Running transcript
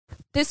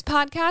This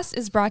podcast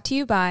is brought to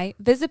you by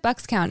Visit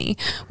Bucks County,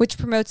 which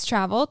promotes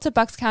travel to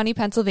Bucks County,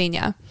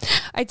 Pennsylvania.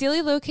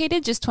 Ideally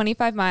located just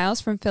 25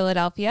 miles from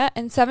Philadelphia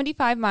and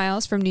 75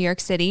 miles from New York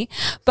City,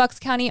 Bucks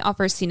County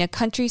offers scenic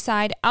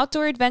countryside,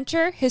 outdoor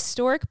adventure,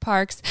 historic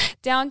parks,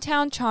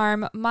 downtown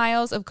charm,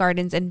 miles of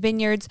gardens and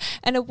vineyards,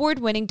 and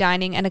award-winning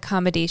dining and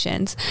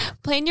accommodations.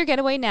 Plan your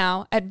getaway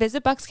now at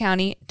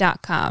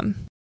visitbuckscounty.com.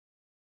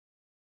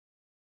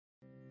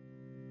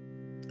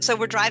 So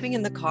we're driving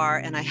in the car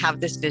and I have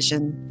this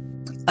vision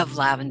of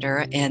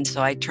lavender. And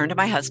so I turned to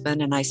my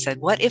husband and I said,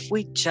 what if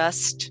we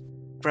just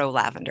grow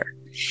lavender?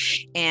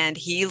 And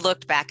he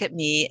looked back at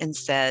me and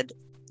said,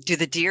 do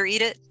the deer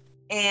eat it?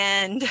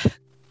 And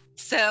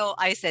so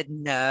I said,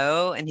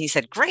 no. And he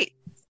said, great.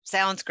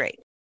 Sounds great.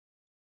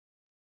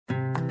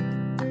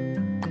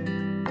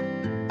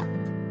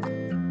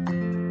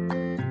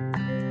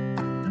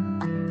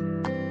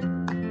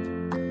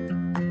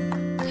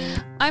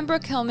 I'm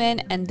Brooke Hillman,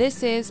 and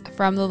this is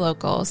From the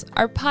Locals,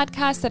 our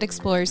podcast that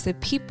explores the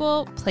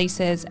people,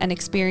 places, and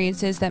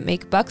experiences that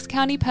make Bucks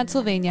County,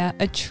 Pennsylvania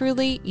a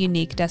truly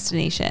unique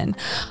destination.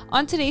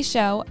 On today's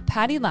show,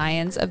 Patty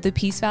Lyons of the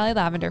Peace Valley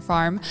Lavender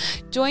Farm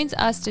joins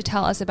us to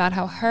tell us about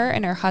how her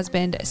and her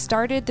husband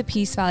started the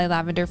Peace Valley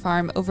Lavender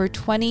Farm over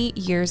 20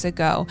 years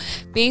ago,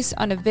 based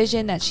on a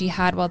vision that she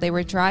had while they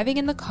were driving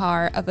in the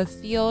car of a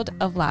field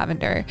of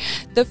lavender.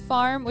 The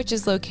farm, which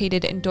is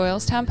located in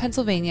Doylestown,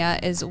 Pennsylvania,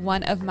 is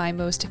one of my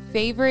most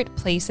favorite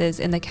places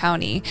in the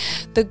county.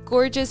 The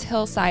gorgeous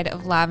hillside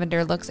of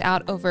lavender looks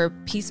out over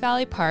Peace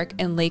Valley Park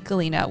and Lake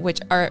Galena, which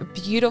are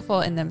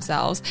beautiful in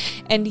themselves.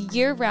 And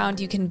year-round,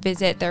 you can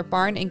visit their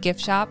barn and gift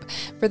shop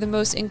for the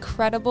most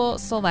incredible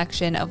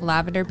selection of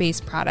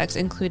lavender-based products,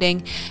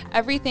 including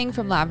everything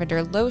from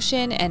lavender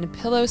lotion and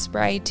pillow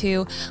spray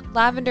to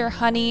lavender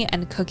honey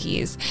and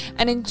cookies.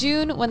 And in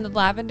June, when the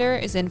lavender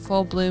is in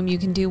full bloom, you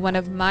can do one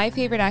of my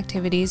favorite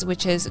activities,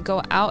 which is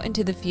go out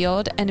into the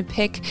field and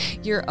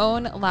pick your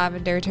own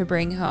lavender to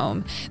bring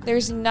home.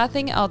 There's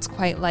nothing else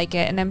quite like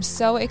it, and I'm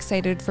so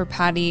excited for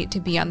Patty to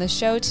be on the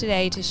show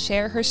today to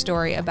share her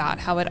story about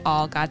how it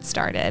all got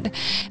started.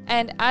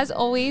 And as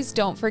always,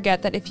 don't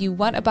forget that if you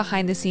want a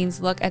behind-the-scenes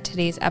look at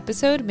today's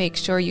episode, make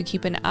sure you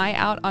keep an eye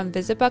out on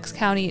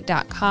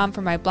visitbuckscounty.com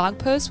for my blog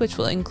post, which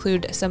will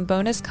include some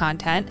bonus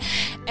content.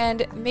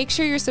 And make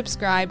sure you're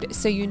subscribed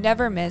so you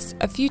never miss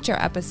a future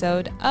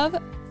episode of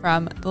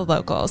From the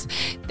Locals.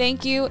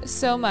 Thank you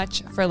so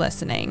much for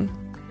listening.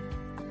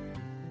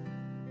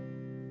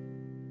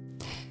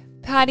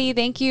 Patty,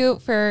 thank you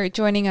for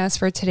joining us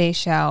for today's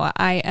show.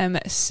 I am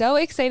so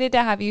excited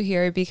to have you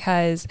here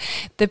because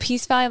the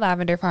Peace Valley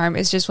Lavender Farm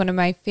is just one of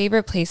my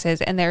favorite places,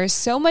 and there is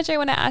so much I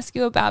want to ask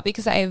you about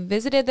because I have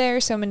visited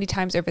there so many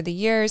times over the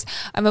years.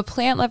 I'm a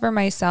plant lover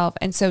myself,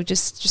 and so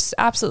just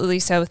absolutely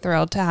so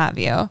thrilled to have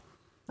you.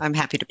 I'm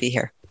happy to be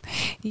here.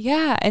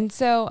 Yeah, and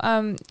so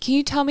can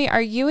you tell me,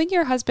 are you and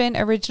your husband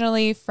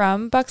originally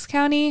from Bucks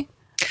County?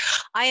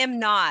 I am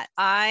not.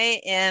 I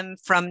am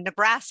from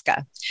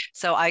Nebraska.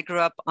 So I grew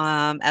up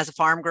as a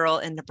farm girl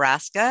in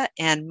Nebraska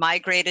and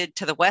migrated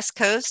to the West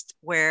Coast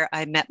where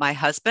I met my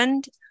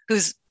husband,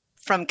 who's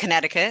from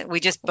Connecticut.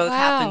 We just both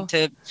happened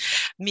to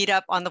meet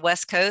up on the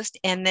West Coast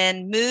and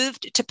then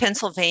moved to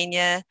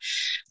Pennsylvania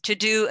to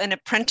do an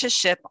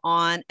apprenticeship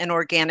on an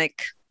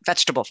organic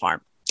vegetable farm.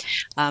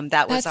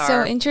 That was That's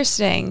our so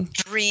interesting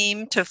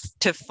dream to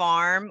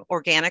farm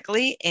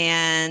organically.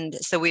 And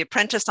so we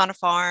apprenticed on a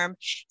farm,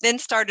 then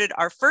started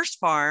our first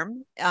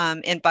farm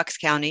in Bucks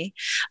County,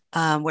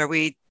 where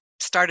we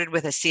started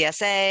with a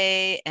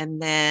CSA and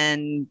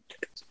then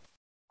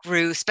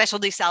grew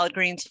specialty salad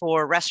greens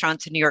for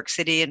restaurants in New York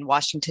City and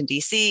Washington,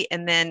 D.C.,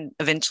 and then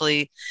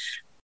eventually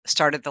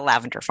started the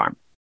lavender farm.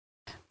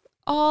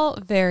 All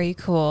very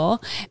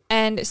cool.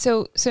 And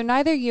so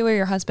neither you or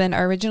your husband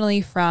are originally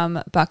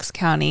from Bucks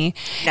County.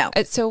 No.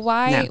 So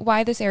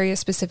why this area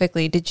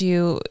specifically? Did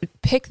you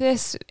pick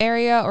this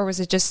area, or was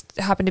it just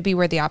happened to be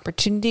where the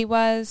opportunity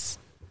was?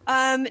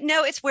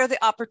 No, it's where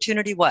the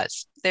opportunity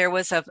was. There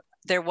was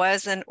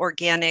an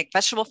organic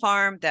vegetable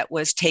farm that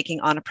was taking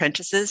on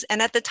apprentices.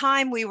 And at the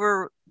time we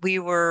were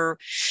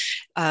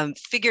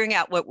figuring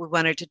out what we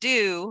wanted to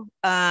do.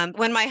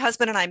 When my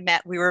husband and I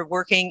met, we were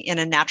working in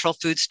a natural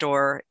food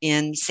store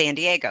in San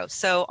Diego.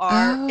 So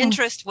our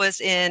interest was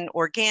in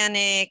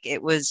organic,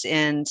 it was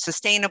in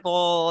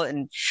sustainable,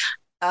 and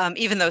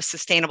even though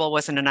sustainable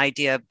wasn't an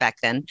idea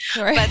back then,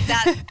 right. But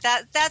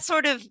that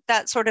sort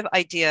of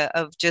idea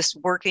of just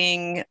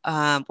working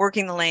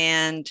the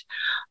land,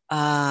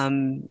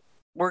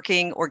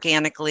 working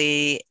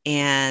organically.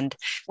 And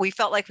we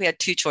felt like we had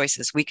two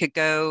choices. We could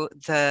go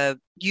the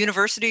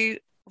university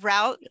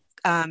route.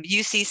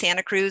 UC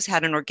Santa Cruz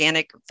had an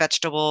organic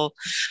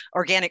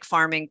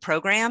farming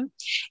program.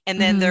 And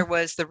then there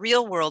was the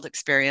real world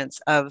experience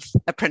of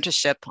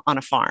apprenticeship on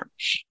a farm.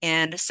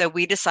 And so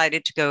we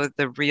decided to go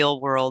the real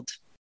world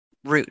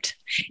route.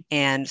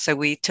 And so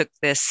we took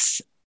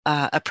this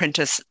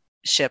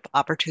apprenticeship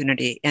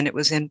opportunity, and it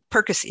was in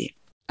Percy.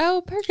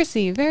 Oh,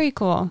 Percy. Very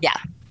cool. Yeah.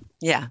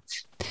 Yeah.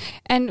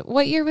 And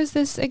what year was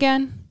this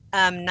again?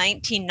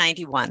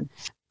 1991.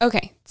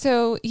 Okay,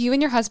 so you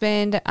and your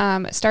husband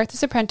start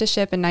this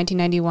apprenticeship in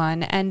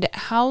 1991, and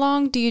how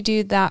long do you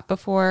do that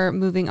before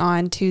moving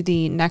on to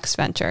the next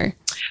venture?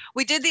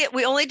 We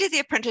only did the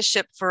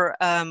apprenticeship for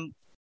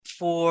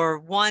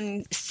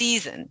one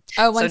season.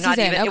 Oh, one so not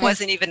season. even Okay. It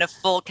wasn't even a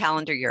full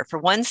calendar year, for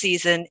one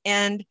season.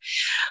 And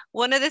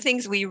one of the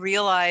things we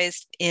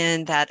realized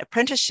in that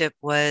apprenticeship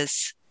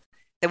was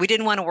that we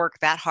didn't want to work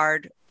that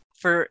hard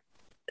for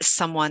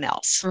someone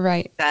else.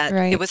 Right. That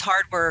right. It was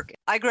hard work.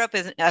 I grew up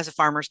as a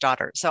farmer's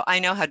daughter, so I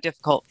know how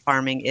difficult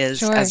farming is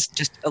Sure. as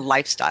just a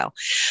lifestyle.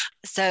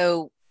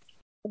 So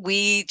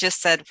we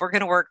just said, if we're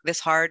going to work this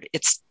hard,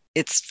 it's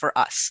for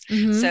us.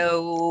 Mhm.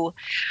 So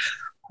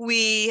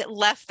we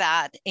left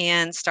that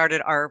and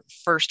started our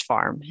first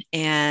farm.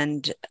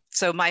 And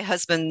so my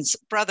husband's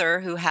brother,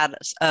 who had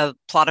a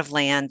plot of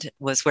land,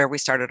 was where we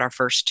started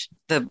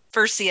the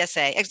first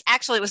CSA.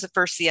 Actually, it was the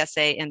first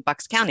CSA in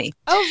Bucks County.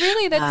 Oh,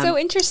 really? That's so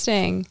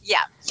interesting.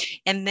 Yeah.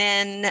 And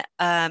then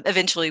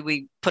eventually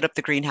we put up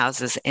the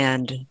greenhouses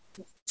and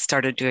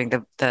started doing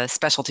the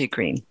specialty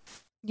green.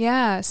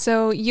 Yeah.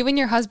 So you and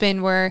your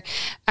husband were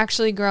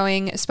actually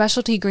growing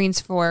specialty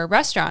greens for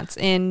restaurants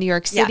in New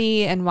York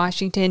City and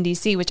Washington,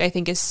 D.C., which I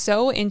think is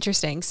so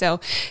interesting. So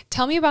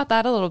tell me about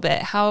that a little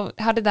bit. How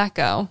did that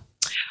go?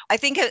 I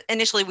think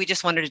initially we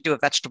just wanted to do a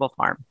vegetable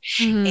farm.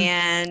 Mhm.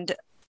 And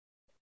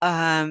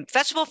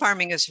vegetable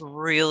farming is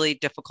really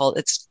difficult.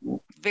 It's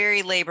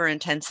very labor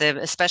intensive,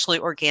 especially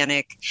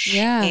organic.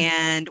 Yeah.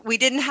 And we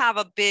didn't have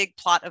a big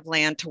plot of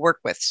land to work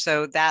with,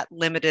 so that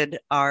limited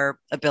our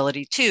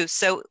ability too.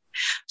 So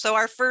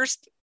our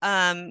first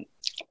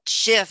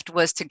shift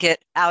was to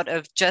get out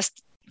of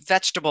just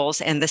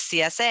vegetables and the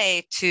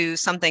CSA to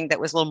something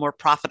that was a little more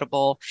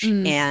profitable.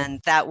 Mm.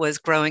 And that was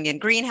growing in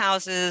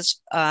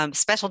greenhouses,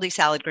 specialty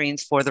salad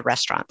greens for the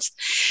restaurants.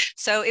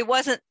 So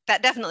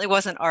that definitely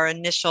wasn't our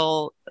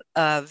initial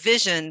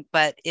vision,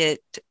 but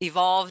it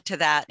evolved to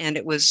that. And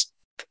it was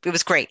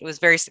great. It was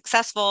very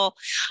successful.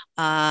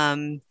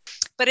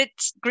 But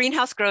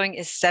greenhouse growing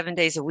is 7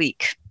 days a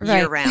week,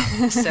 year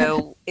round.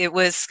 So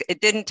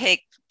it didn't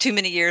take too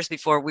many years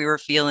before we were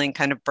feeling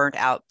kind of burnt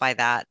out by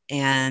that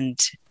and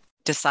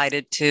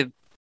decided to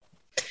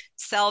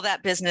sell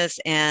that business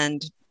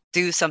and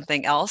do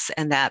something else.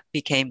 And that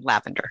became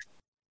lavender.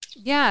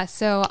 Yeah.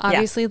 So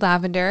obviously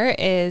lavender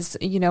is,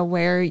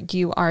 where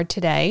you are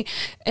today.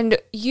 And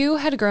you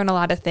had grown a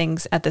lot of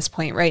things at this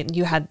point, right?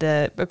 You had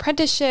the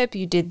apprenticeship,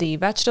 you did the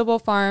vegetable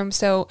farm.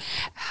 So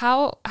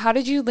how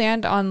did you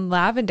land on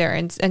lavender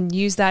and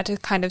use that to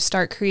kind of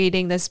start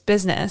creating this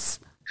business?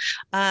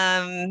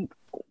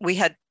 We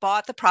had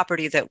bought the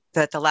property that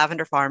the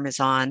lavender farm is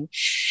on.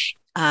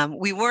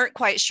 We weren't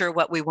quite sure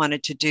what we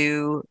wanted to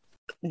do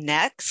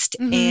next.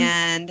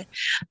 Mm-hmm.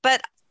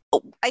 But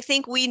I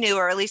think we knew,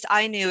 or at least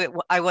I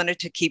knew I wanted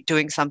to keep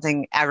doing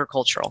something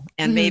agricultural,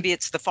 and maybe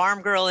it's the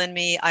farm girl in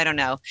me. I don't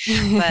know.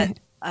 But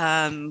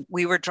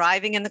we were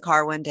driving in the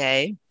car one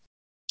day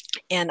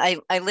and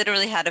I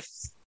literally had a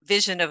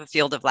vision of a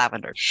field of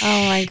lavender.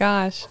 Oh my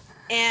gosh.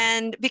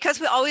 And because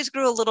we always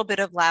grew a little bit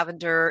of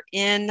lavender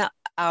in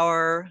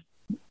our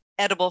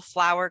edible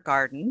flower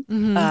garden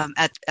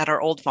at our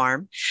old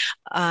farm.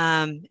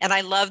 And I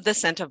loved the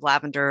scent of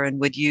lavender and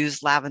would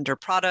use lavender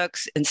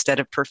products instead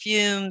of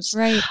perfumes.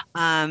 Right.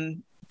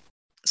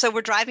 So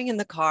we're driving in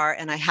the car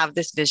and I have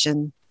this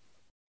vision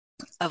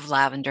of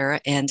lavender.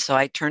 And so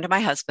I turned to my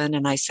husband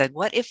and I said,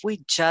 what if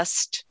we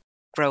just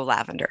grow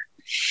lavender?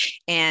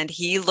 And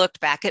he looked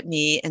back at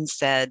me and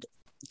said,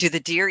 do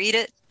the deer eat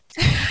it?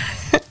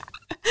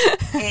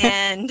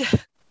 And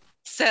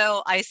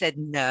so I said,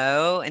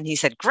 no. And he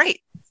said,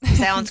 great.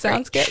 Sounds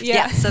good.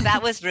 Yeah. So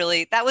that was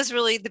really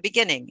the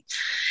beginning.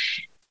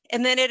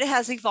 And then it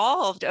has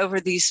evolved over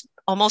these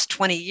almost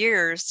 20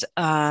 years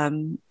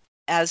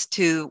as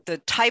to the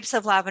types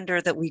of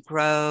lavender that we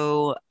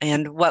grow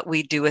and what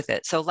we do with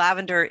it. So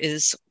lavender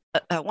is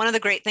one of the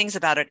great things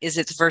about it is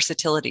its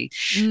versatility.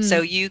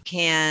 So you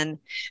can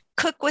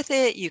cook with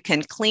it, you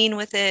can clean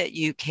with it,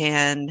 you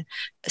can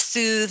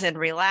soothe and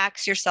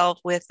relax yourself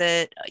with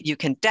it, you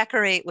can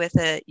decorate with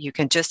it, you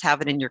can just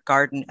have it in your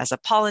garden as a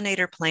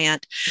pollinator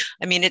plant.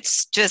 I mean,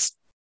 it's just,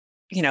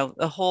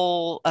 a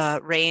whole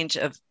range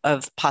of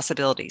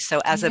possibilities. So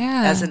as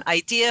an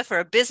idea for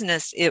a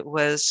business, it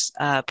was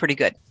pretty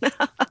good.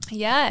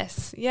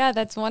 Yes. Yeah,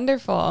 that's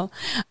wonderful.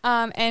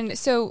 And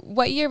so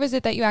what year was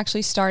it that you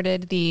actually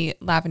started the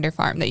lavender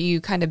farm, that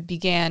you kind of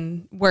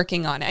began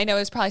working on it? I know it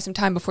was probably some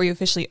time before you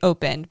officially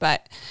opened,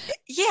 but.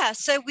 Yeah.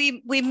 So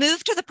we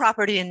moved to the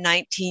property in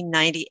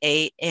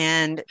 1998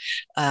 and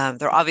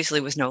there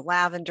obviously was no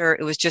lavender.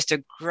 It was just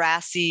a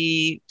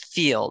grassy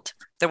field.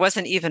 There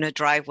wasn't even a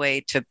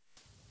driveway to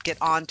get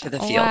onto the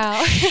field.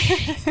 Wow.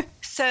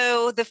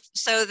 So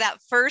that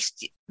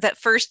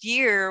first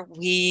year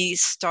we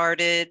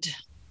started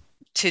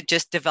to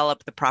just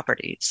develop the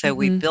property. So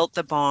we built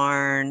the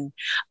barn.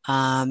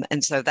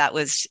 And so that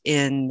was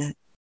in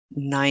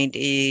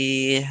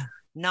 90,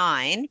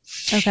 2009.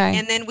 Okay.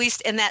 And then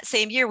in that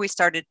same year, we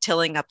started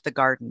tilling up the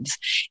gardens.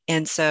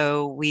 And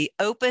so we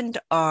opened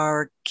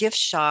our gift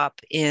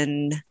shop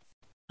in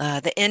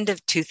the end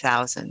of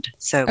 2000.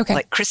 So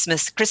like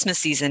Christmas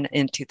season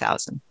in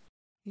 2000.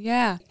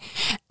 Yeah.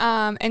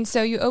 And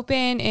so you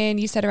open in,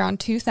 you said around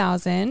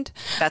 2000.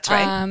 That's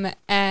right.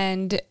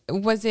 And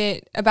was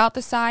it about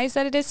the size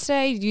that it is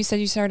today? You said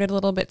you started a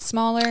little bit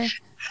smaller.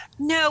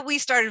 No, we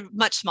started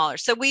much smaller.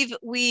 So we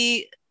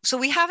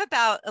have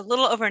about a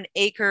little over an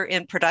acre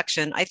in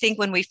production. I think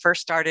when we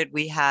first started,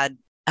 we had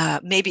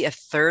maybe a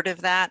third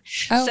of that.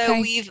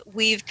 So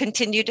we've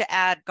continued to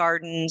add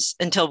gardens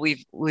until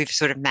we've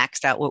sort of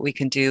maxed out what we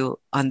can do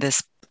on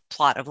this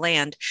plot of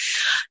land.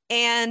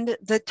 And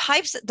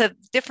the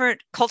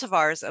different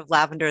cultivars of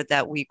lavender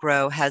that we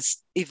grow has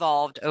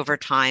evolved over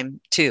time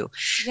too.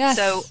 Yes.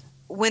 So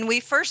when we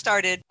first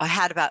started, I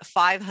had about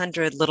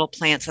 500 little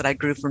plants that I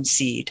grew from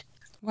seed.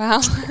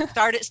 Wow.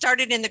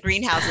 started in the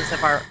greenhouses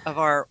of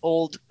our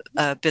old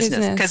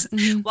business, because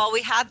while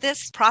we had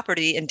this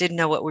property and didn't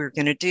know what we were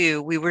going to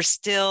do, we were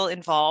still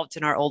involved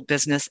in our old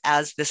business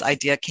as this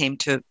idea came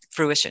to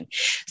fruition.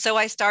 So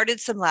I started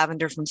some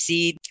lavender from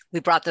seed. We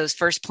brought those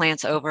first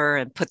plants over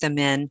and put them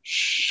in.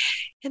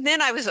 And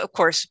then I was, of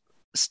course,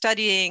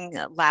 studying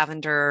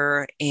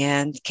lavender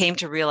and came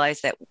to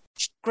realize that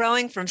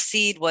growing from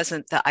seed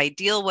wasn't the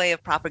ideal way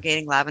of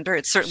propagating lavender.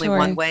 It's certainly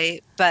one way.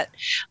 But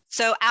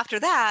so after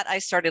that, I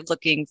started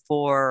looking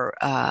for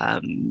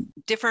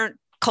different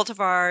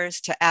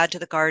cultivars to add to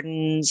the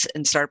gardens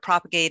and started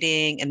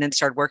propagating, and then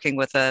started working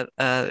with a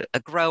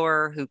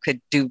grower who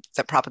could do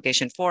the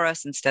propagation for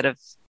us instead of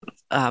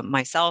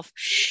myself.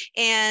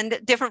 And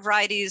different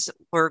varieties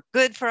were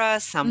good for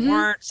us, some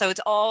weren't. So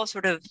it's all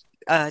sort of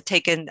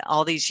taken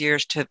all these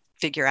years to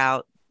figure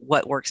out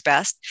what works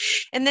best.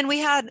 And then we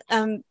had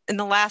in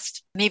the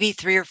last maybe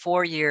 3 or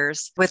 4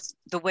 years, with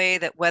the way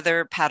that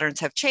weather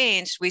patterns have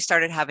changed, we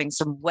started having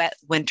some wet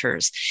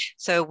winters.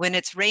 So when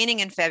it's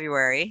raining in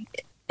February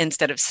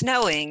instead of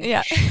snowing,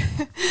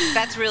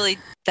 that's really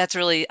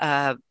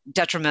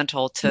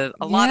detrimental to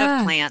a lot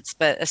of plants,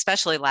 but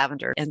especially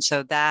lavender. And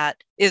so that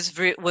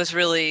was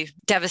really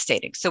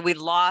devastating. So we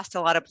lost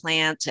a lot of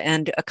plants.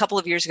 And a couple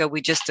of years ago,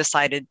 we just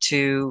decided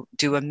to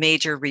do a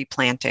major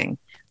replanting.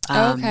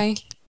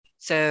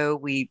 So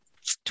we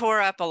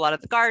tore up a lot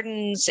of the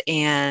gardens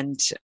and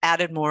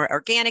added more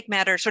organic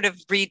matter, sort of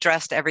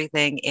redressed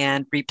everything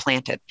and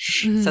replanted.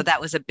 So that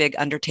was a big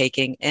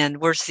undertaking,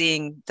 and we're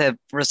seeing the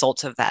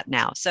results of that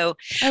now. So,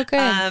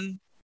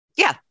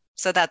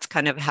 so that's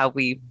kind of how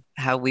we've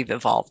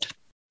evolved.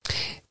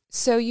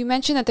 So you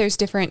mentioned that there's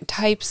different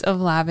types of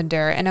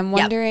lavender, and I'm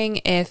wondering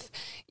if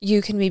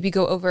you can maybe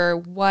go over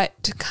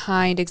what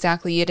kind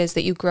exactly it is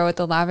that you grow at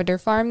the lavender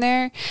farm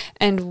there,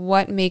 and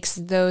what makes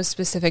those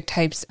specific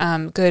types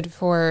good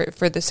for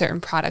the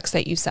certain products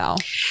that you sell.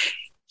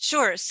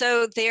 Sure.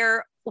 So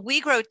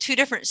we grow 2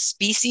 different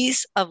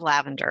species of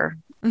lavender,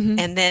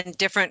 and then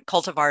different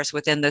cultivars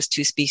within those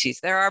 2 species.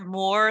 There are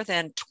more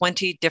than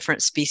 20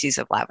 different species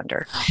of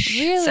lavender.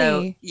 Really?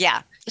 So,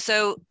 yeah.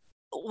 So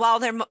while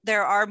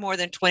there are more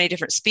than 20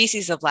 different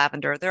species of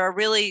lavender, there are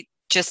really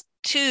just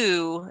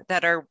 2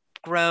 that are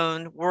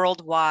grown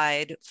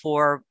worldwide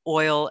for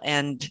oil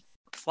and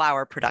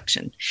flower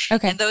production.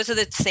 And those are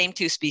the same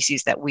 2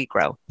 species that we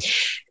grow.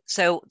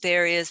 So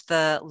there is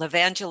the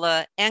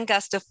Lavandula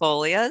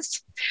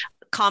angustifolias,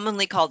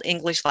 commonly called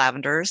English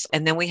lavenders.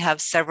 And then we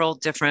have several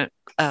different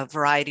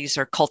varieties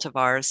or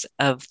cultivars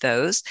of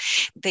those.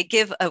 They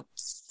give a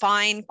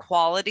fine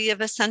quality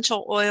of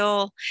essential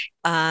oil.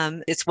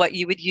 It's what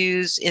you would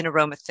use in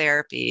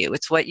aromatherapy.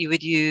 It's what you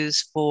would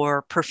use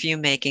for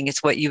perfume making.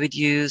 It's what you would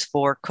use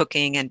for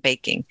cooking and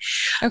baking.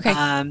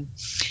 The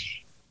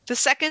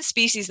second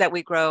species that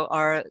we grow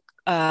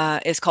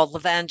is called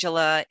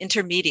Lavandula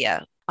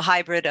intermedia, a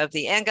hybrid of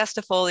the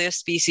Angustifolia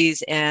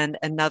species and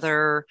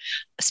another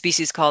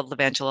species called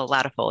Lavandula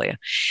latifolia.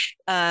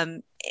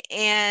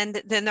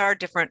 And then there are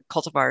different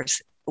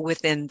cultivars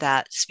within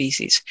that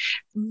species.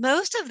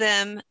 Most of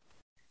them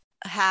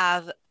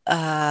have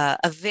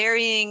a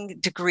varying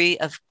degree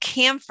of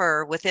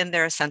camphor within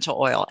their essential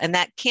oil. And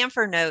that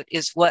camphor note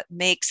is what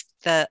makes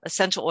the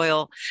essential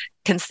oil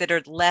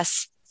considered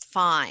less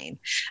fine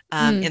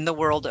in the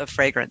world of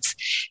fragrance.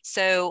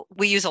 So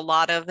we use a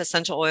lot of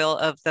essential oil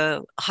of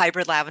the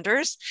hybrid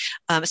lavenders,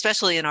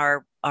 especially in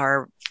our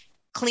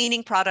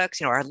cleaning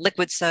products, our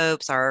liquid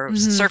soaps, our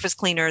surface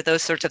cleaner,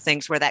 those sorts of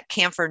things, where that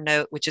camphor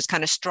note, which is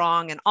kind of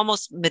strong and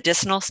almost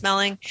medicinal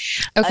smelling,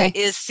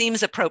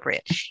 seems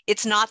appropriate.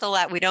 It's not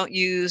we don't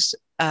use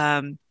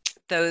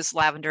those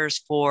lavenders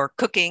for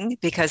cooking,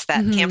 because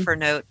that camphor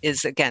note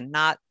is, again,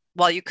 not,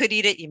 while you could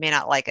eat it, you may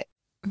not like it.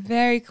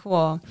 Very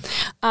cool.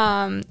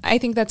 I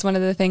think that's one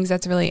of the things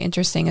that's really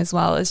interesting as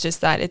well, is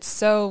just that it's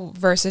so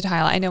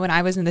versatile. I know when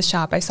I was in the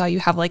shop, I saw you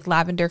have like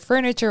lavender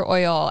furniture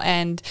oil,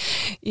 and,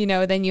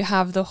 then you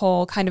have the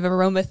whole kind of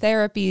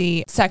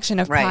aromatherapy section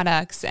of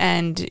products.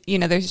 And,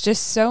 there's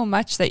just so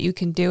much that you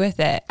can do with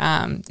it.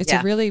 It's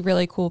a really,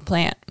 really cool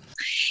plant.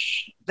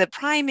 The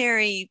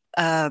primary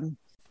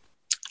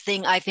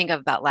thing I think of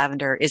about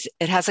lavender is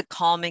it has a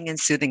calming and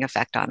soothing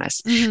effect on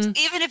us. Mm-hmm. So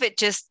even if it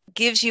just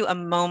gives you a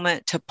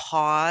moment to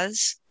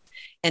pause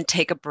and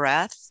take a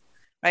breath,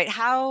 right?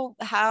 How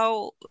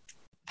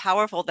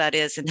powerful that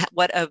is, and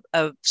what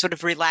a sort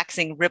of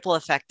relaxing ripple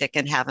effect it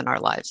can have in our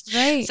lives.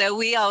 Right. So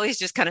we always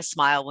just kind of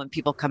smile when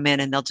people come in,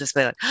 and they'll just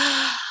be like,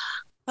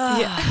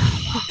 yeah.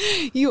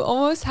 You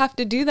almost have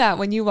to do that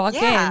when you walk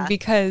in,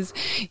 because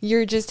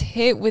you're just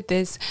hit with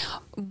this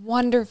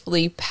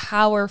wonderfully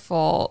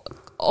powerful,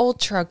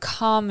 ultra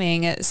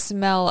calming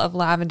smell of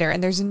lavender,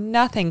 and there's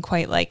nothing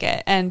quite like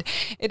it. And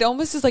it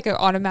almost is like an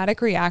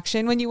automatic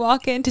reaction when you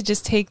walk in to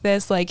just take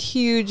this like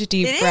huge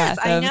deep breath.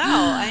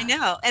 I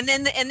know. And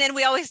then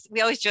we always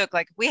joke,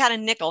 like, we had a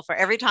nickel for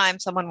every time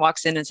someone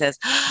walks in and says,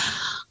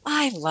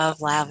 I love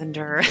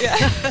lavender.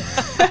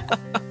 Yeah.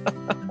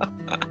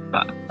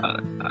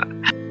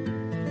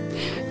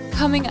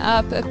 Coming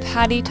up,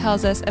 Patty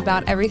tells us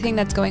about everything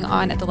that's going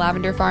on at the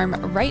Lavender Farm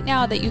right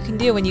now that you can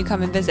do when you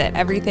come and visit.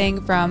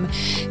 Everything from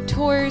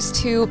tours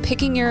to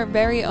picking your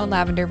very own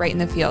lavender right in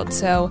the field.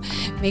 So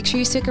make sure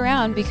you stick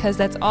around, because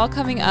that's all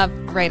coming up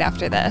right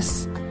after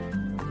this.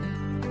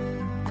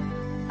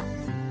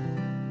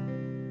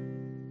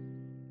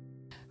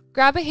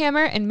 Grab a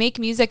hammer and make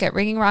music at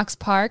Ringing Rocks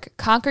Park,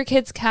 conquer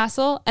Kids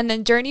Castle, and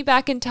then journey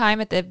back in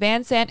time at the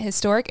Van Sant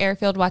Historic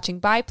Airfield watching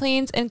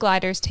biplanes and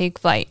gliders take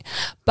flight.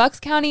 Bucks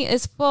County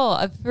is full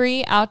of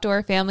free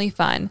outdoor family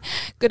fun.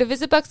 Go to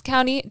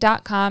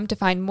visitbuckscounty.com to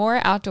find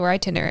more outdoor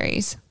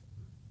itineraries.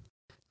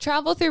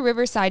 Travel through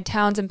riverside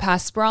towns and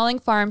past sprawling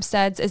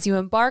farmsteads as you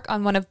embark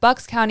on one of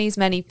Bucks County's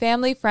many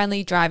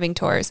family-friendly driving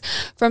tours.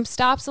 From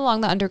stops along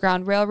the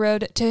Underground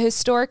Railroad to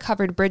historic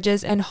covered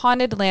bridges and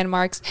haunted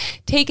landmarks,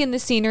 take in the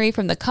scenery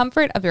from the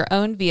comfort of your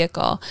own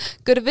vehicle.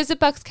 Go to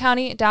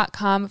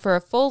visitbuckscounty.com for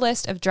a full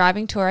list of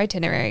driving tour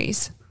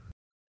itineraries.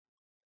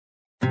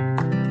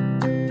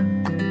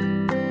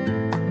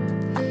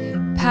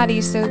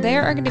 Patty, so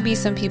there are going to be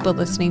some people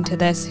listening to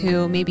this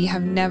who maybe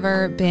have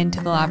never been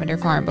to the Lavender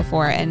Farm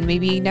before, and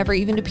maybe never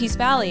even to Peace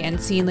Valley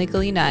and seen Lake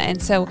Galena.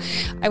 And so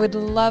I would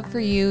love for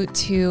you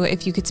to,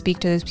 if you could speak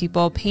to those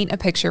people, paint a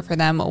picture for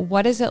them.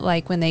 What is it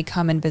like when they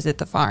come and visit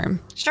the farm?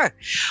 Sure.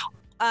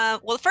 Well,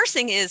 the first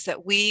thing is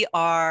that we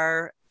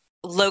are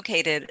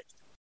located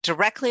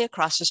directly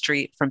across the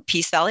street from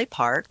Peace Valley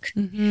Park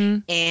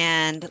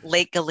and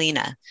Lake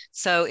Galena.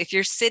 So if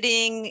you're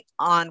sitting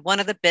on one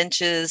of the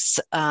benches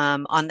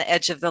on the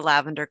edge of the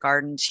lavender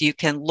gardens, you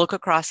can look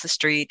across the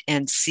street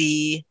and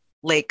see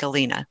Lake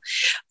Galena,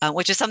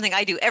 which is something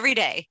I do every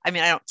day. I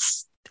mean, I don't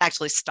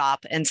actually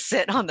stop and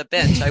sit on the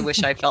bench. I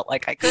wish I felt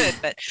like I could,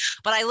 but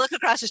I look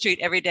across the street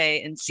every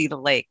day and see the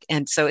lake.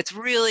 And so it's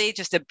really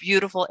just a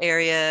beautiful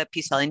area.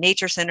 Peace Valley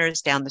Nature Center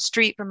is down the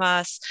street from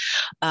us.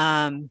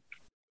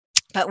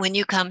 But when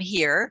you come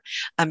here,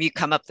 you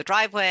come up the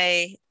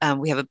driveway.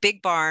 We have a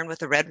big barn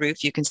with a red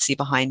roof you can see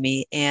behind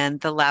me, and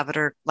the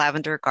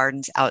lavender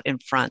gardens out in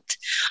front.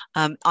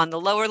 On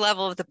the lower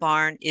level of the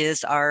barn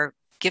is our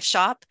gift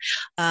shop.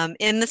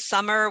 In the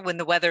summer, when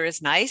the weather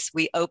is nice,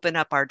 we open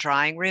up our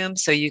drying room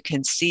so you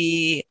can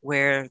see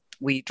where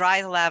we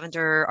dry the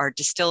lavender. Our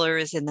distiller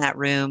is in that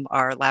room,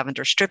 our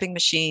lavender stripping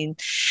machine.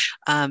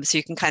 So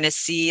you can kind of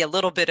see a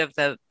little bit of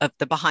the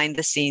behind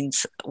the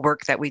scenes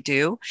work that we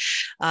do.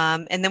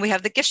 And then we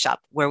have the gift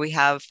shop where we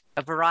have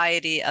a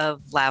variety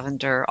of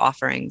lavender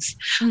offerings.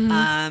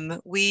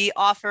 We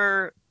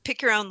offer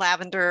pick your own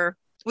lavender.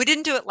 We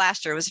didn't do it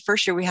last year. It was the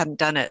first year we hadn't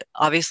done it,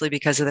 obviously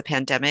because of the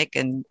pandemic.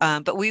 And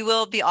but we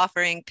will be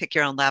offering pick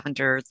your own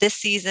lavender this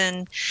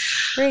season.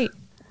 Great.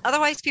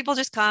 Otherwise, people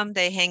just come,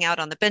 they hang out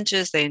on the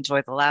benches, they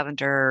enjoy the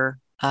lavender,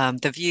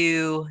 the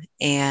view,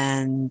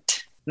 and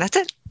that's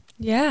it.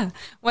 Yeah.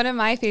 One of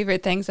my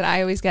favorite things that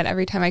I always get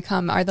every time I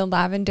come are the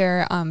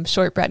lavender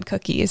shortbread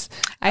cookies.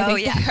 I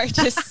think they are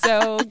just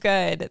so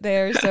good.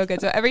 They are so good.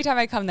 So every time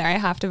I come there, I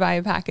have to buy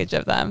a package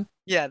of them.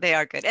 Yeah, they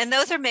are good. And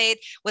those are made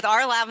with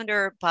our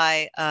lavender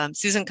by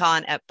Susan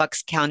Kahn at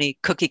Bucks County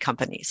Cookie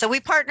Company. So we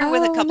partner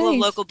with a couple of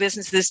local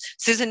businesses.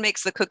 Susan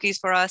makes the cookies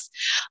for us.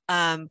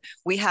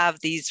 We have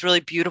these really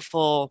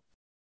beautiful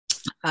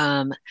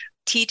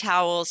tea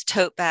towels,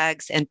 tote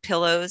bags, and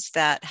pillows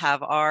that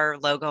have our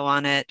logo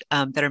on it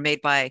that are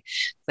made by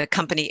the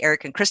company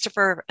Eric and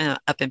Christopher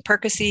up in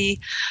Percy.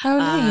 Oh,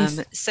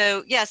 nice.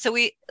 So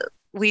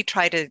we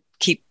try to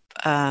keep,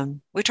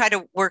 we try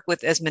to work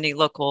with as many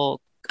local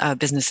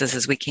businesses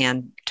as we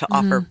can to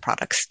offer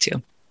products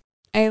to.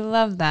 I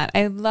love that.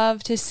 I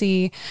love to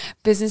see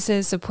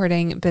businesses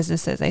supporting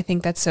businesses. I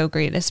think that's so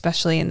great,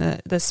 especially in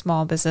the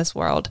small business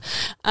world.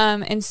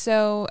 And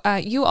so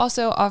you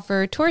also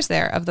offer tours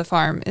there of the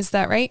farm. Is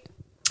that right?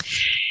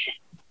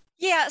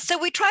 Yeah. So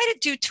we try to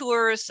do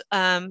tours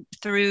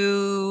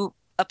through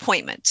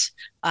appointment.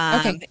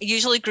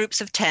 Usually groups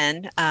of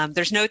 10.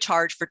 There's no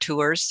charge for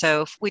tours.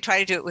 So we try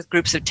to do it with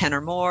groups of 10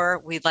 or more.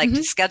 We'd like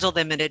to schedule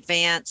them in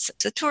advance.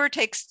 The tour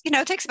takes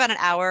about an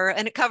hour,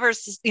 and it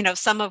covers,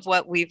 some of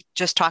what we've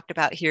just talked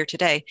about here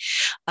today.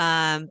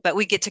 But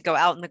we get to go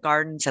out in the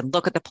gardens and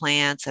look at the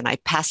plants, and I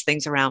pass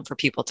things around for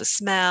people to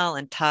smell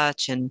and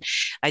touch. And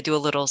I do a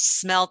little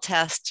smell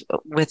test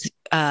with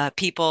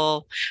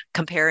people,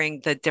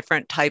 comparing the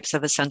different types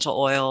of essential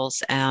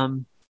oils.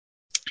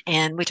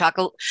 And we talk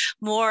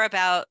more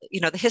about,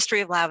 the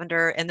history of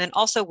lavender, and then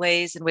also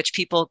ways in which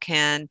people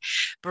can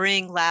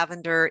bring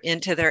lavender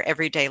into their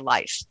everyday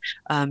life,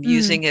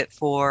 using it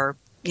for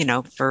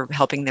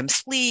helping them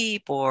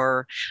sleep,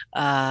 or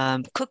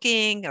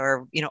cooking,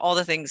 or, all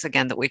the things,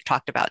 again, that we've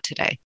talked about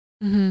today.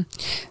 Mm-hmm.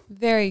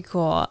 Very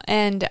cool.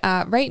 And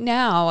right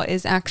now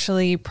is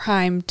actually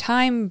prime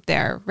time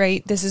there,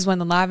 right? This is when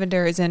the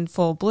lavender is in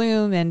full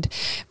bloom, and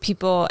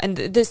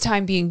this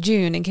time being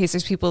June, in case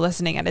there's people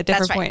listening at a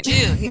different point.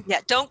 June.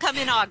 Yeah. Don't come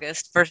in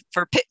August for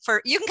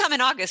you can come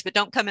in August, but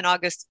don't come in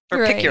August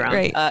for pick your own.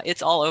 Right.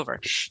 It's all over.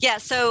 Yeah.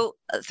 So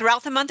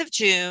throughout the month of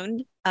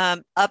June,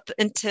 up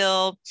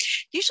until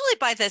usually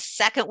by the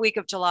second week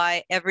of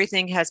July,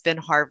 everything has been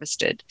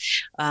harvested.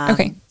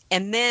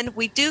 And then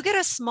we do get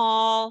a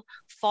small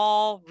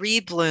fall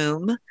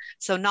rebloom.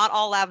 So not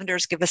all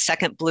lavenders give a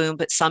second bloom,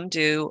 but some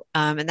do.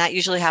 And that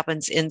usually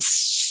happens in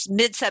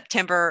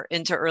mid-September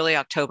into early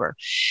October.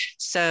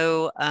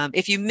 So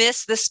if you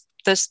miss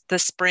the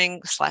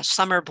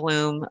spring/summer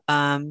bloom,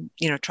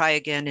 try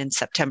again in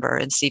September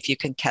and see if you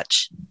can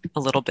catch a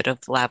little bit of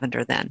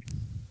lavender then.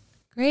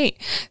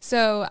 Great.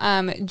 So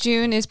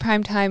June is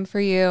prime time for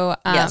you,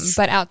 yes.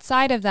 But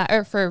outside of that,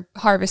 or for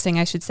harvesting,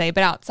 I should say,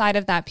 but outside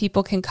of that,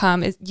 people can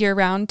come year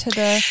round to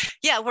the...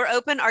 Yeah, we're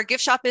open. Our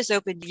gift shop is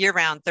open year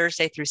round,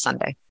 Thursday through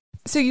Sunday.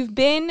 So you've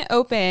been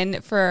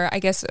open for, I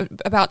guess,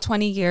 about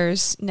 20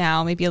 years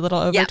now, maybe a little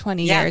over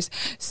 20 years.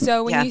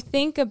 So when you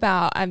think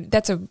about,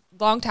 that's a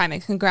long time,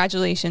 and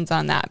congratulations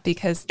on that,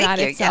 because that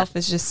itself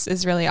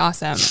is really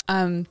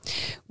awesome.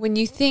 When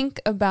you think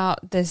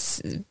about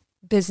this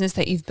business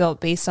that you've built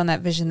based on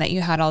that vision that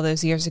you had all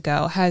those years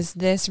ago, has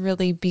this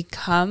really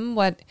become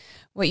what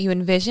you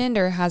envisioned,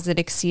 or has it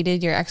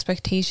exceeded your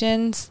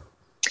expectations?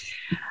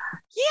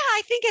 Yeah,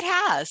 I think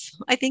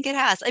it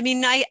has. I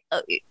mean,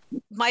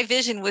 my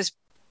vision was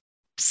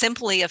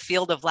simply a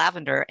field of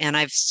lavender, and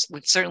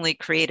we've certainly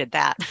created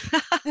that.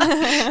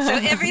 So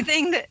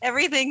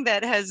everything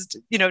that has,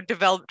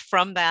 developed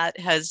from that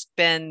has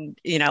been,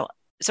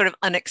 sort of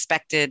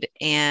unexpected,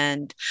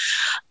 and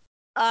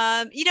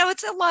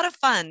it's a lot of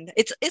fun.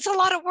 It's a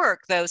lot of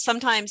work, though.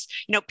 Sometimes,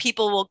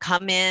 people will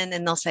come in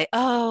and they'll say,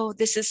 "Oh,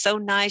 this is so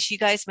nice. You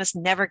guys must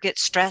never get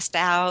stressed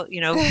out,"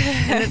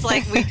 and it's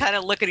like we kind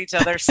of look at each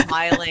other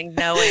smiling,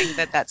 knowing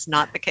that that's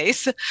not the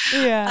case.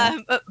 Yeah.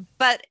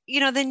 But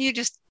then you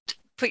just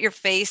put your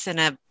face in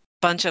a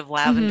bunch of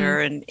lavender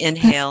and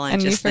inhale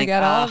and just you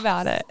forget all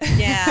about it.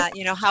 Yeah.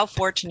 How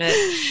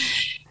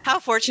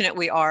fortunate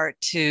we are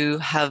to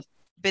have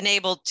been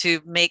able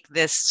to make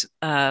this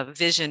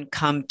vision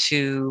come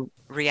to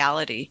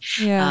reality.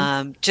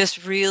 Yeah.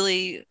 Just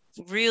really,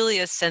 really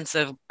a sense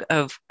of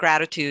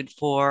gratitude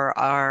for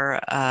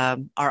our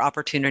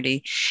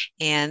opportunity,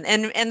 and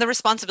the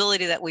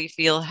responsibility that we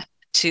feel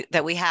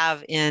that we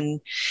have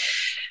in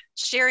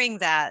sharing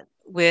that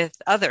with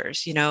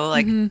others. We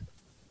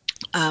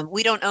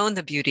don't own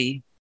the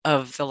beauty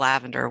of the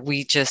lavender.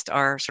 We just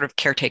are sort of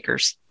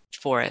caretakers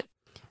for it.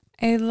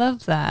 I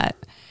love that.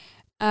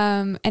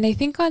 And I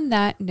think on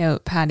that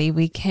note, Patty,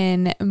 we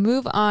can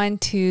move on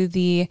to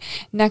the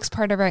next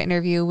part of our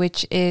interview,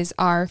 which is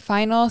our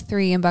final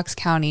 3 in Bucks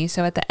County.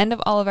 So at the end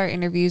of all of our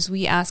interviews,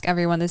 we ask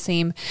everyone the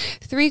same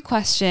 3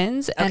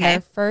 questions. Okay. And our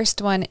first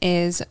one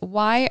is,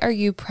 why are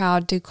you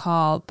proud to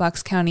call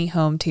Bucks County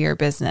home to your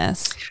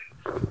business?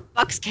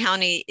 Bucks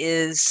County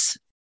is,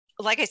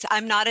 like I said,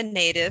 I'm not a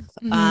native,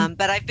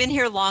 but I've been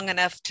here long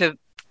enough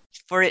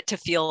for it to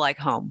feel like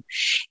home.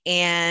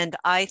 And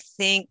I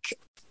think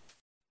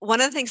one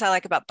of the things I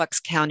like about Bucks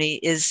County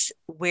is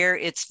where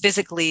it's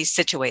physically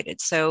situated.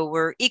 So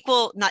we're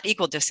not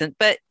equal distance,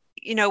 but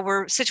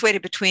we're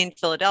situated between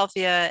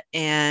Philadelphia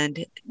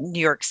and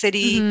New York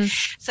City.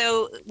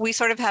 So we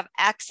sort of have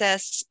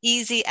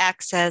easy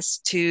access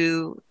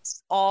to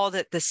all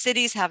that the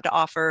cities have to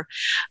offer.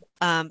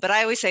 But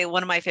I always say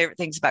one of my favorite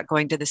things about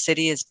going to the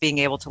city is being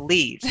able to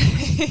leave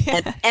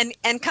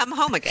and come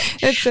home again.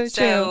 It's so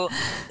true.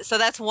 So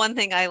that's one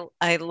thing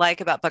I like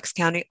about Bucks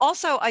County.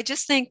 Also, I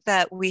just think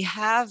that we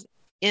have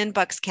in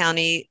Bucks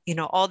County,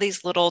 all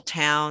these little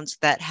towns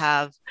that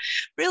have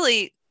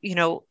really,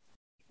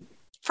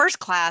 first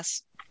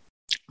class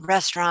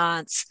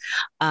restaurants,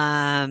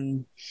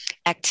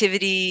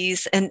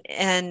 activities, and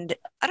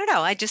I don't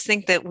know. I just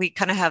think that we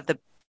kind of have the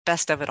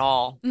best of it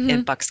all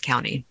in Bucks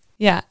County.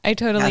 Yeah, I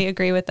totally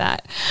agree with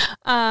that.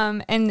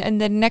 And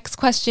the next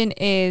question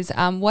is,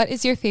 what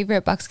is your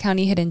favorite Bucks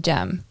County hidden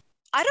gem?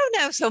 I don't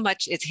know so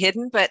much it's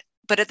hidden, but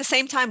But at the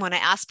same time, when I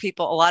ask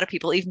people, a lot of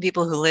people, even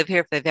people who live here,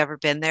 if they've ever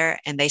been there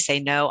and they say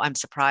no, I'm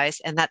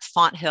surprised. And that's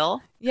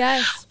Fonthill.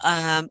 Yes.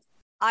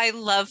 I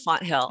love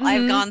Fonthill.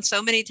 I've gone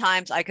so many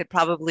times, I could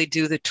probably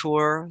do the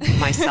tour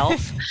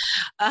myself.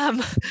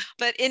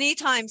 But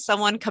anytime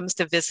someone comes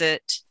to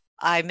visit,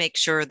 I make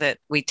sure that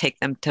we take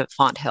them to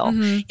Fonthill.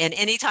 And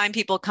anytime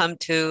people come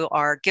to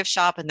our gift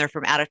shop and they're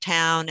from out of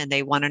town and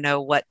they want to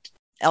know what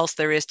else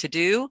there is to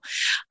do,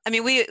 I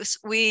mean,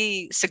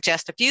 we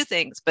suggest a few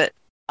things, but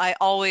I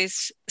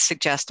always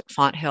suggest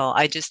Fonthill.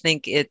 I just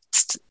think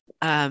it's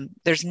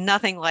there's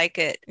nothing like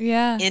it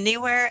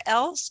anywhere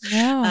else.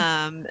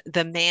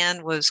 The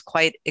man was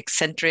quite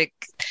eccentric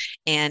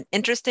and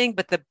interesting,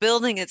 but the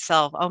building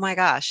itself, oh my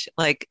gosh,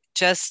 like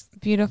just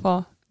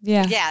beautiful.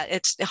 Yeah,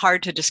 it's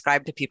hard to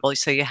describe to people,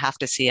 so you have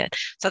to see it.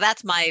 So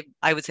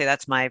I would say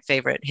that's my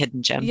favorite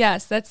hidden gem.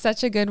 Yes, that's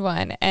such a good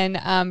one. And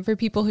for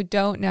people who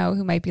don't know,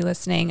 who might be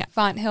listening,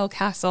 Fonthill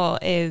Castle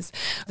is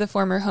the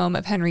former home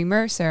of Henry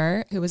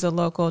Mercer, who was a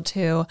local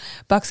to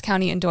Bucks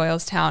County and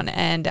Doylestown.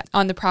 And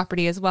on the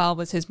property as well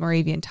was his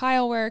Moravian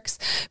Tile Works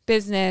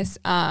business,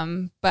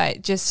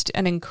 but just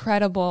an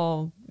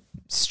incredible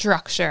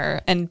structure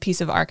and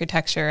piece of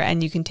architecture,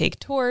 and you can take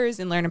tours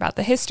and learn about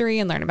the history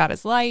and learn about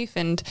his life,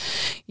 and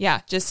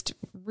just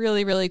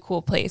really, really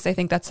cool place. I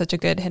think that's such a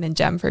good hidden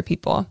gem for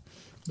people.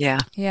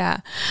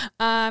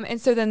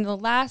 And so then the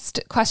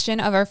last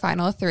question of our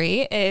final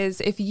three is,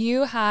 if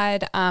you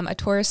had a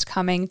tourist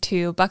coming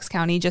to Bucks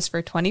County just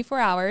for 24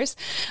 hours,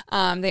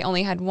 they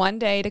only had one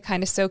day to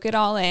kind of soak it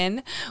all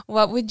in,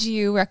 what would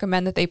you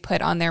recommend that they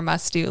put on their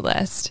must-do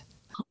list?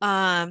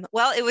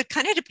 Well, it would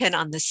kind of depend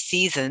on the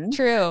season.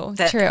 True.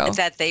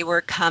 That they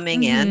were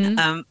coming in.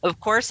 Of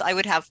course, I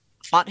would have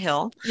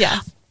Fonthill.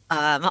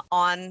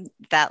 On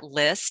that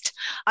list.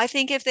 I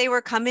think if they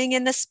were coming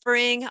in the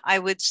spring, I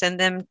would send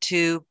them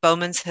to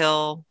Bowman's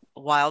Hill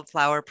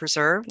Wildflower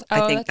Preserve.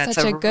 I think that's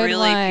a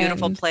really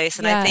beautiful place.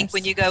 And I think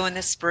when you go in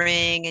the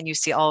spring and you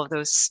see all of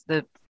those,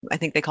 I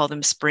think they call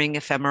them spring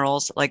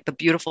ephemerals, like the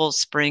beautiful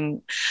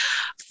spring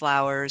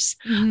flowers.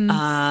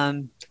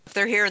 If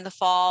they're here in the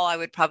fall, I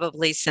would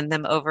probably send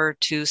them over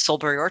to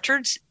Soulbury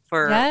Orchards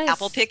for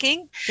apple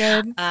picking.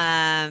 Good.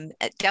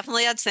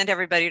 Definitely, I'd send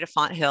everybody to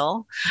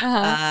Fonthill.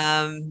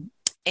 And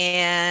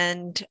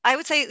I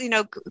would say,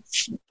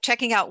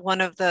 checking out one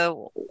of the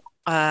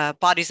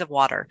bodies of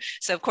water.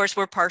 So, of course,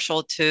 we're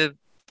partial to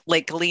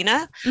Lake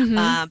Galena,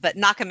 but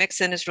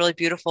Nakamixon is really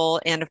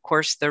beautiful. And of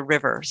course, the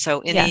river.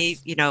 So any,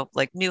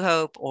 like New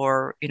Hope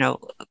or,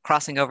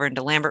 crossing over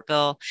into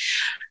Lambertville,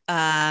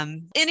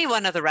 any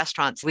one of the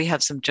restaurants, we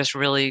have some just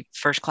really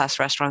first-class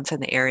restaurants in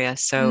the area.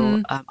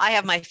 So I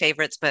have my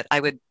favorites, but I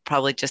would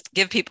probably just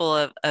give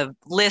people a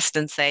list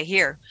and say,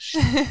 here,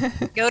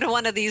 go to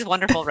one of these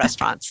wonderful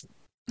restaurants.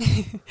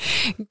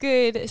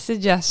 Good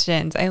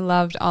suggestions. I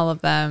loved all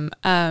of them.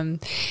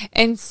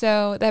 And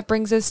so that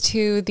brings us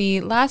to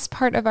the last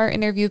part of our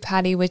interview,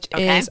 Patty, which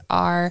is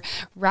our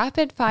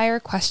rapid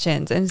fire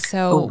questions. And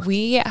so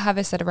we have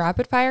a set of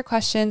rapid fire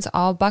questions,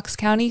 all Bucks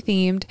County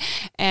themed,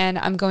 and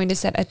I'm going to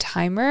set a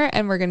timer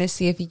and we're going to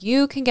see if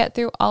you can get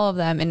through all of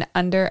them in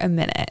under a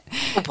minute.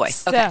 Oh boy.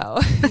 So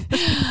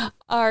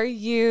are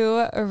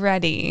you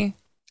ready?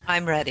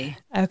 I'm ready.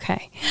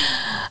 Okay.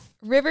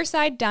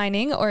 Riverside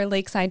dining or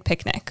lakeside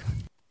picnic?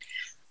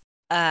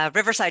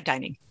 Riverside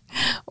dining.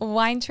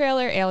 Wine trail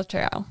or ale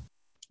trail?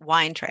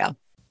 Wine trail.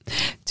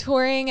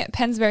 Touring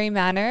Pensbury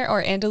Manor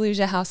or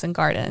Andalusia House and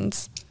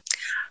Gardens?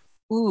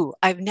 Ooh,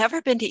 I've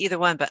never been to either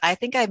one, but I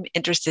think I'm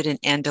interested in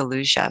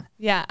Andalusia.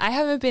 Yeah, I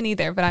haven't been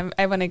either, but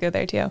I want to go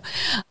there too.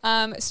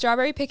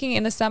 Strawberry picking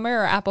in the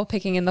summer or apple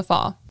picking in the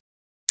fall?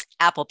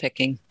 Apple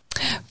picking.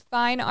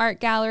 Fine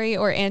art gallery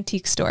or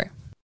antique store?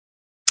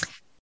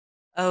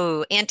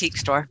 Oh, antique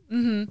store.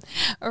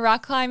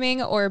 Rock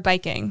climbing or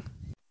biking?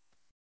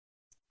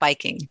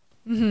 Biking.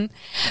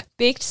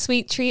 Baked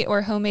sweet treat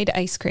or homemade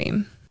ice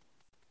cream?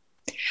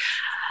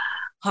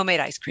 Homemade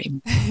ice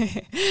cream.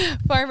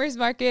 Farmer's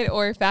market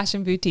or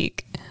fashion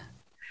boutique?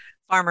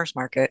 Farmer's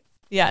market.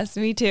 Yes,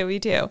 me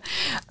too.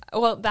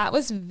 Well, that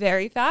was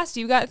very fast.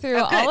 You got through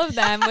all of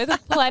them with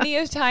plenty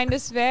of time to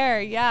spare.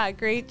 Yeah,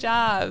 great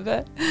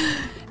job.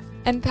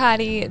 And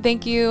Patty,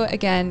 thank you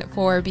again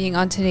for being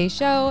on today's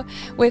show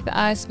with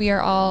us. We are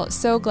all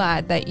so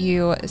glad that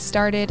you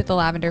started the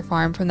Lavender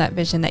Farm from that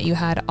vision that you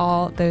had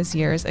all those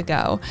years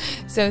ago.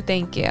 So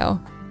thank you.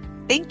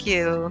 Thank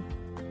you.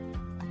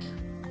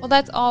 Well,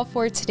 that's all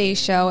for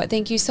today's show.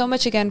 Thank you so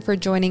much again for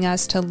joining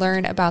us to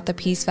learn about the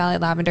Peace Valley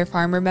Lavender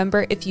Farm.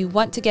 Remember, if you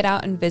want to get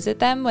out and visit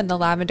them when the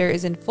lavender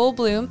is in full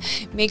bloom,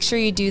 make sure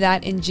you do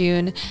that in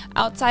June.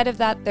 Outside of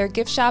that, their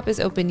gift shop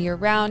is open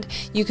year-round.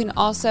 You can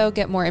also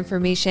get more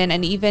information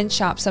and even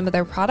shop some of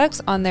their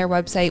products on their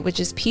website, which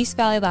is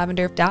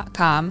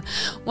peacevalleylavender.com.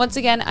 Once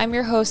again, I'm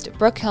your host,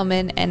 Brooke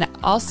Hillman, and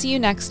I'll see you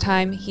next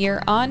time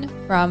here on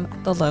From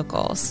the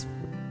Locals.